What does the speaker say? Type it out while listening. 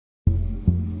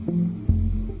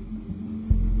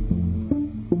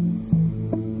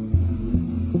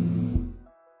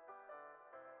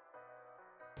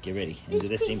Get ready and do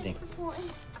the same thing.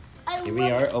 Here we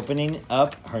love are opening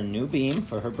up her new beam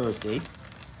for her birthday.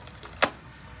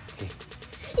 Okay.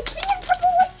 It's being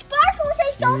purple with sparkles.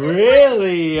 I saw this.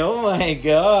 Really? Oh my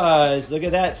gosh. Look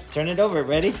at that. Turn it over.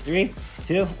 Ready? 3,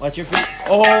 2, watch your feet.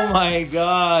 Oh my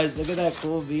gosh. Look at that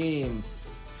cool beam.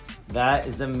 That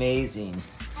is amazing.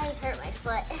 I hurt my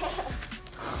foot.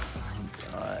 Oh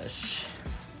my gosh.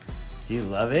 Do you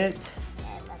love it? Yeah,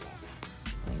 I love it.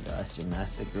 Oh my gosh,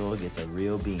 gymnastic girl gets a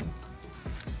real beam.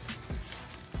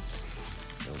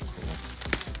 So cool.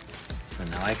 So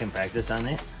now I can practice on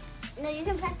it? No, you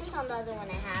can practice on the other one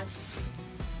I have.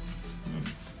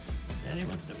 Daddy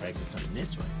wants to practice on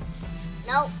this one.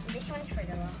 No, this one's for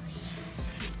girls.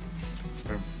 It's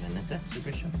for Vanessa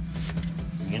Supershow.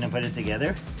 You're gonna put it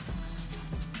together?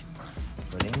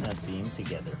 Putting that beam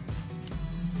together.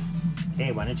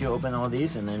 Okay, why don't you open all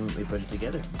these and then we put it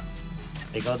together?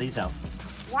 Take all these out.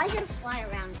 Why did it fly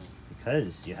around me?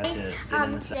 Because you have to get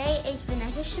in the Today is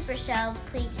VANESSA SUPERSHOw.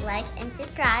 Please like and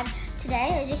subscribe.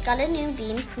 Today I just got a new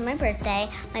beam for my birthday.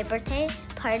 My birthday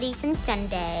party's on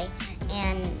Sunday.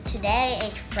 And today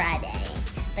is Friday.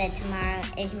 But tomorrow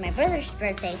is my brother's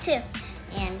birthday too.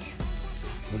 And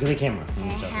Look at the camera. I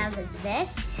have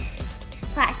this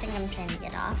plastic I'm trying to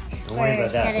get off. Don't worry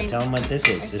about that. Setting, Tell them what this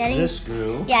is. This is a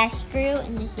screw. Yeah, screw,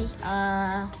 and this is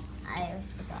I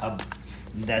forgot.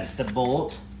 That's the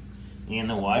bolt and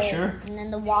the washer. And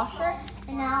then the washer.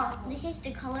 And now this is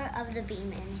the color of the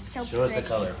beam, and it's so Show us pretty.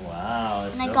 the color. Wow.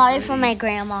 And I got it from my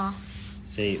grandma.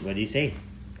 Say, what do you say?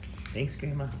 Thanks,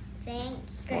 Grandma.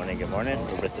 Thanks, Good morning, Grandma. good morning.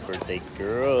 We're with the birthday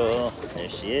girl. There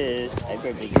she is. Hi,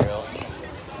 birthday girl.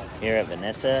 Here at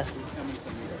VANESSA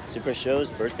SUPERSHOW's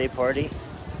birthday party.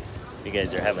 You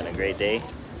guys are having a great day.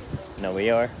 You know we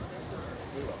are.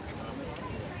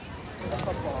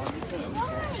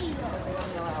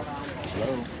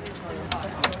 Hello.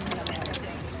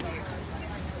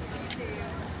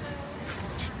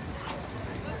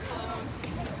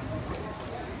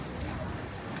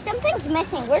 Something's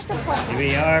missing. Where's the plate? Here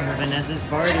we are for Vanessa's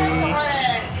party.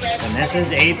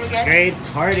 Vanessa's 8th grade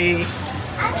party.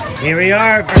 Here we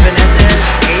are for Vanessa's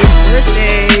 8th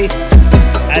birthday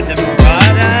at the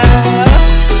Marada.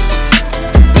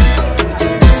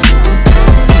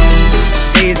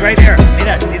 Hey, he's right there. See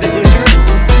that? See the blue shirt?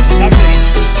 Talk to him.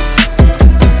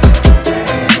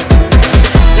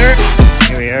 Sir.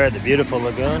 Here we are at the beautiful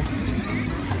lagoon.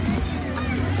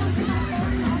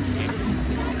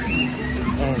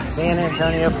 In San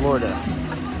Antonio, Florida.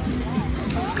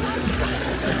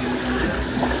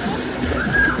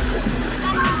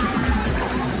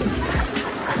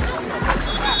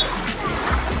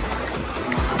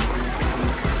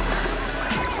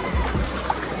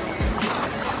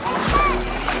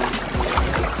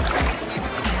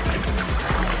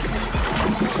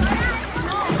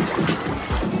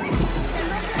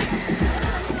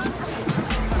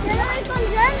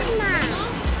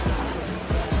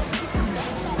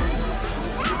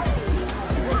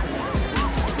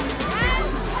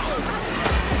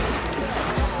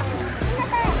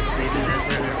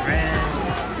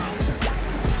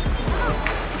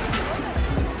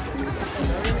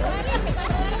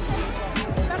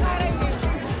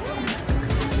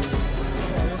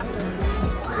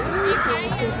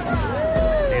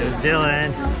 Here's Dylan.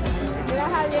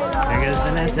 There goes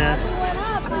Vanessa.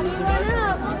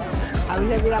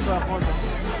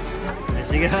 There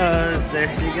she goes. There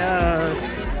she goes.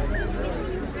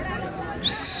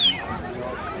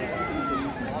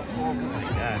 Oh my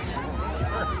gosh.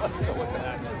 I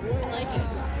like it.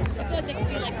 I feel like it could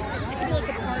be like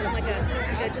a part of like a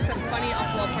just a funny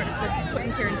off-the-wall part of the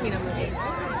Quentin Tarantino movie.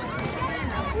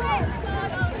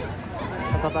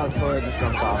 I thought that was Troy just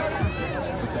jumped off.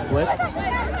 With the flip.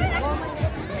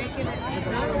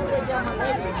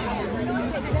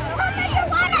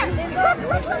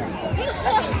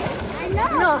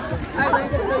 No. Alright, let me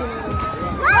just show you.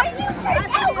 Why are you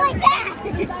freaked out like that?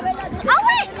 Oh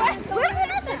wait, where's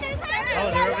Vanessa? Oh,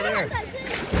 they're over there.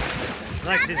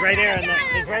 Look, she's right there.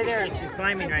 She's right there, and she's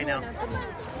climbing right now.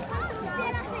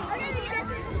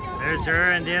 There's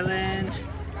her and Dylan.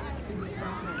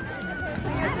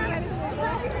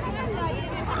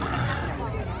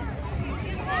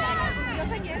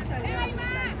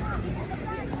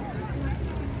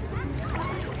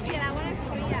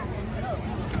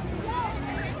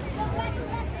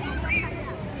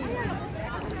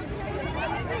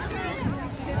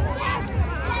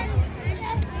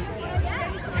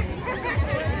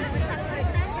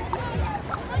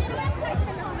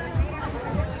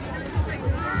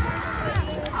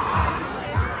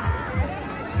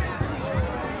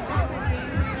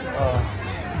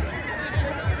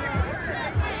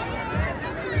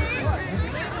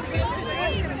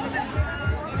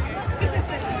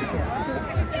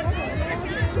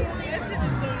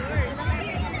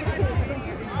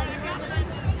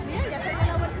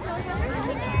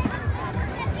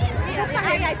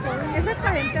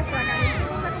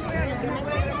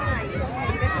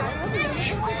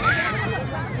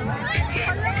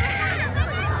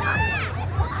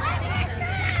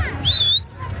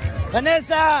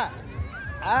 Vanessa!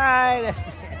 Hi, there she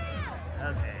is.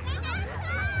 Okay.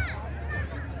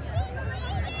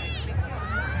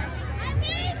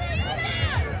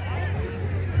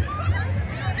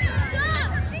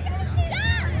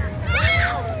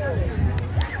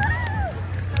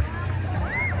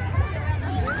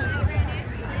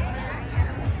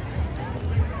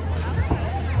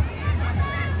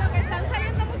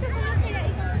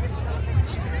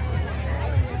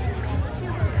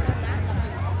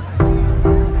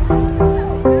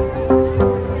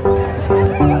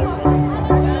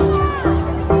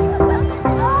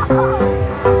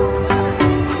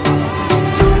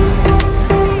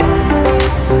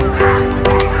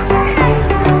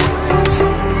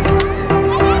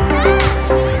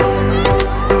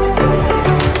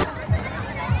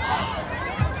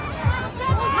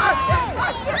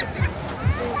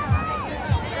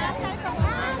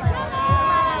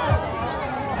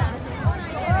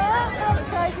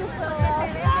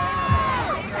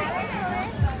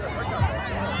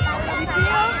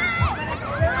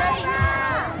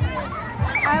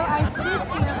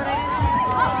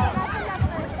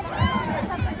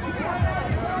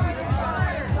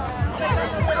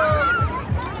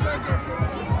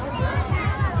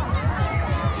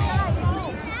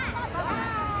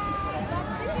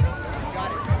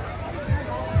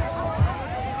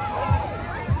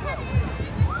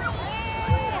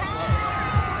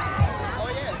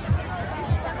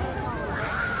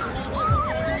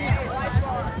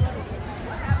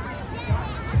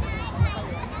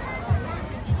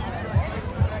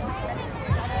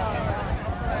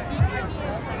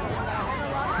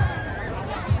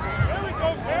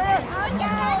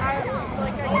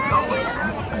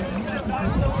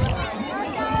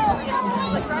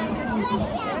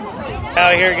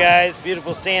 Out here, guys,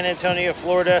 beautiful San Antonio,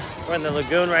 Florida. We're in the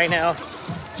lagoon right now.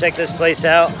 Check this place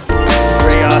out. It's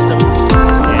pretty awesome.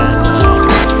 And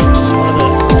one of the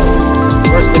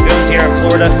worst lagoons here in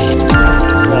Florida.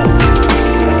 So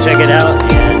check it out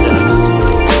and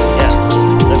yeah,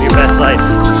 live your best life.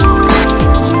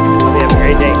 Hope you have a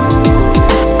great day.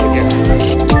 Take care.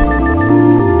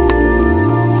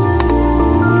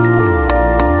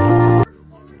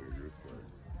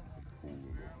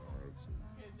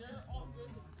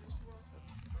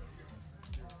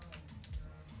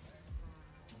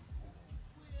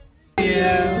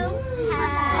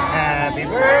 Happy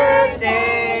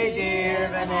birthday, dear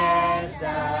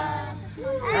Vanessa.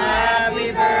 Happy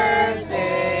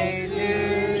birthday to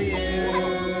you.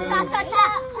 Cha cha cha,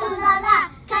 ooh la la,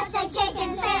 cut the cake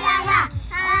and say la la.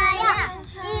 Hiya,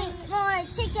 eat more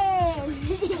chicken.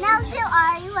 Now two,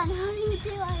 are you one?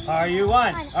 Are you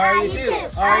one? Are you two?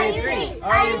 Are you three?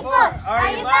 Are you four? Are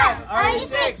you five? Are you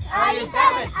six? Are you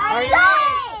seven? Are you eight?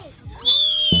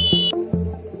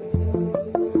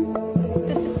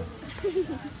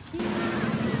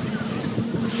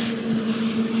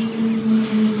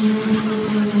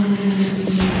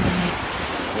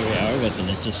 Here we are with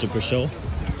VANESSA SUPERSHOW.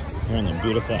 We're on the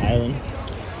beautiful island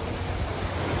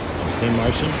of St.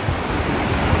 Martian.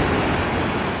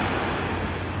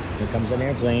 Here comes an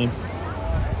airplane.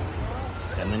 It's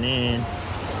coming in. Look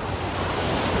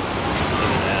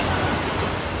at that.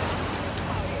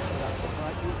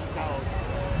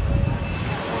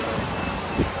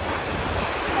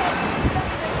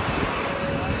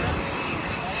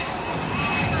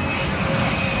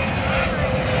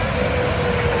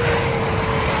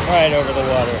 Right over the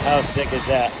water. How sick is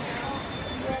that?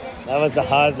 That was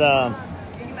awesome.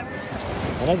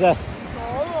 Vanessa,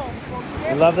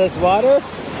 you love this water?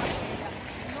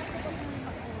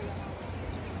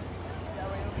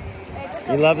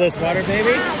 You love this water,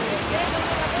 baby?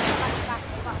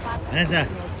 Vanessa.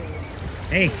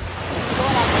 Hey.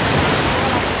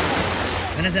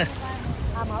 Vanessa.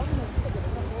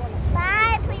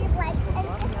 Bye, please like and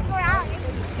subscribe.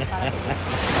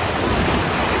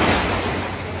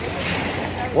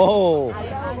 Whoa.